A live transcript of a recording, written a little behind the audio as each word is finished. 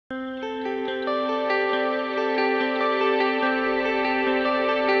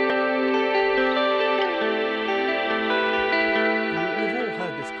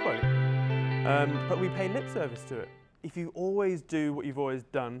we pay lip service to it. If you always do what you've always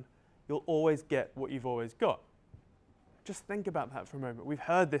done, you'll always get what you've always got. Just think about that for a moment. We've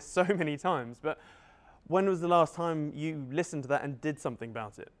heard this so many times, but when was the last time you listened to that and did something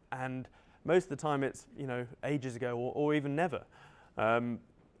about it? And most of the time it's, ages ago or even never.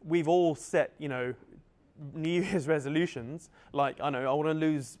 We've all set, New Year's resolutions, like, I want to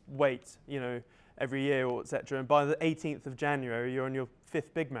lose weight, every year or etc. And by the 18th of January, you're on your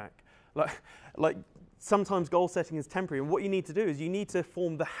 5th Big Mac. Like sometimes goal setting is temporary. And what you need to do is you need to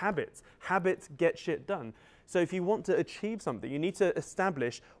form the habits. Habits get shit done. So if you want to achieve something, you need to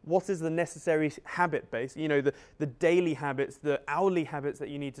establish what is the necessary habit base, the daily habits, the hourly habits that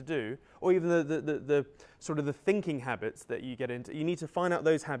you need to do, or even the sort of the thinking habits that you get into. You need to find out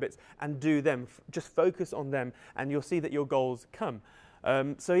those habits and do them. Just focus on them and you'll see that your goals come.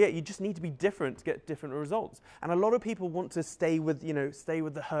 So yeah, you just need to be different to get different results. And a lot of people want to stay with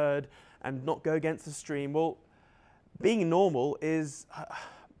the herd and not go against the stream. Well, being normal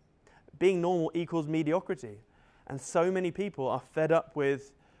equals mediocrity. And so many people are fed up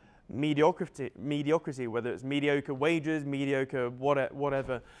with mediocrity, whether it's mediocre wages, mediocre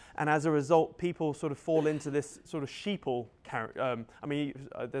whatever. And as a result, people sort of fall into this sort of sheeple character.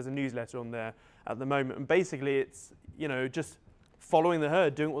 There's a newsletter on there at the moment. And basically it's, just following the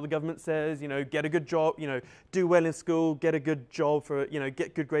herd, doing what the government says, get a good job, do well in school, get a good job for,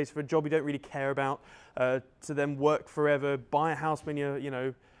 get good grades for a job you don't really care about, to then work forever, buy a house when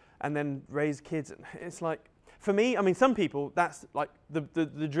you're, and then raise kids. It's like, for me, some people, that's like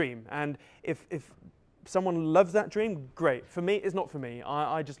the dream. And if someone loves that dream, great. For me, it's not for me.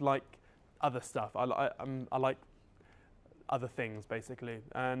 I just like other stuff. I like other things, basically.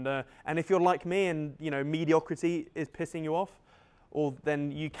 And if you're like me and, mediocrity is pissing you off, or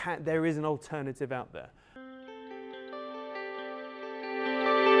then there is an alternative out there.